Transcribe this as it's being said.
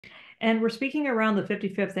And we're speaking around the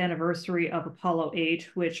 55th anniversary of Apollo 8,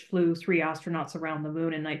 which flew three astronauts around the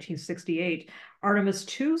moon in 1968. Artemis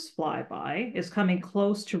 2's flyby is coming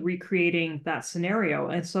close to recreating that scenario.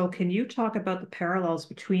 And so, can you talk about the parallels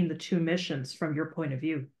between the two missions from your point of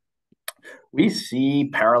view? We see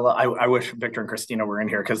parallel. I wish Victor and Christina were in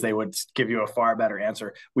here because they would give you a far better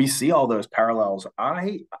answer. We see all those parallels.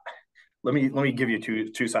 I let me give you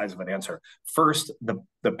two sides of an answer. First,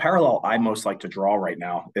 the parallel I most like to draw right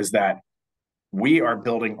now is that we are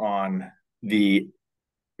building on the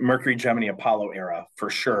Mercury, Gemini, Apollo era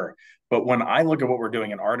for sure. But when I look at what we're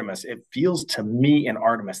doing in Artemis, it feels to me in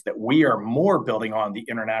Artemis that we are more building on the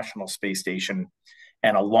International Space Station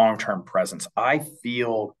and a long term presence. I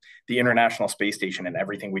feel the International Space Station in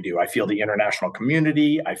everything we do. I feel the international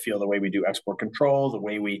community. I feel the way we do export control, the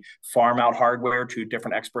way we farm out hardware to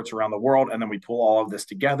different experts around the world. And then we pull all of this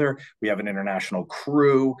together. We have an international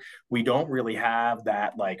crew. We don't really have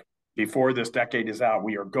that like before this decade is out,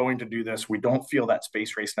 we are going to do this. We don't feel that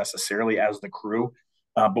space race necessarily as the crew,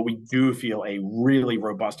 but we do feel a really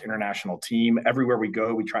robust international team. Everywhere we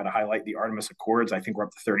go, we try to highlight the Artemis Accords. I think we're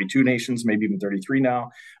up to 32 nations, maybe even 33 now.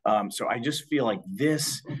 So I just feel like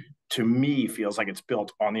this, to me, feels like it's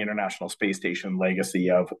built on the International Space Station legacy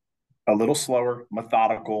of a little slower,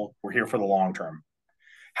 methodical. We're here for the long term.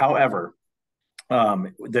 However,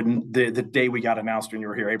 the day we got announced when you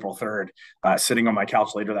were here, April 3rd, sitting on my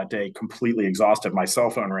couch later that day, completely exhausted. My cell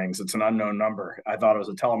phone rings. It's an unknown number. I thought it was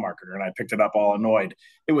a telemarketer, and I picked it up all annoyed.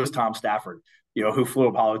 It was Tom Stafford, who flew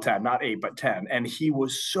Apollo 10, not 8, but 10. And he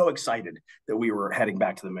was so excited that we were heading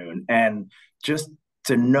back to the moon. And just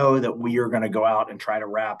to know that we are going to go out and try to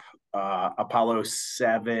wrap Apollo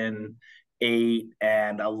 7, 8,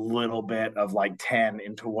 and a little bit of like 10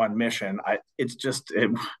 into one mission. It's just,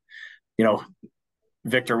 you know,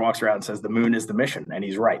 Victor walks around and says the moon is the mission, and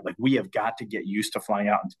he's right. Like we have got to get used to flying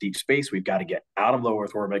out into deep space. We've got to get out of low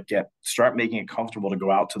Earth orbit, start making it comfortable to go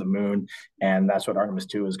out to the moon, and that's what Artemis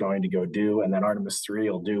 2 is going to go do. And then Artemis 3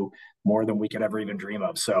 will do more than we could ever even dream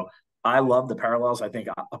of. So I love the parallels. I think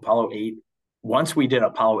Apollo 8. Once we did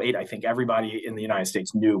Apollo 8, I think everybody in the United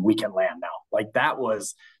States knew we can land now. Like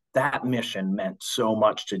that mission meant so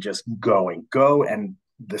much to just go and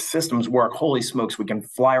the systems work. Holy smokes, we can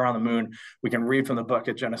fly around the moon. We can read from the book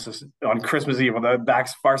at Genesis on Christmas Eve on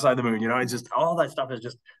the far side of the moon. It's just all that stuff is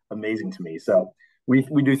just amazing to me. So we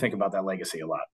do think about that legacy a lot.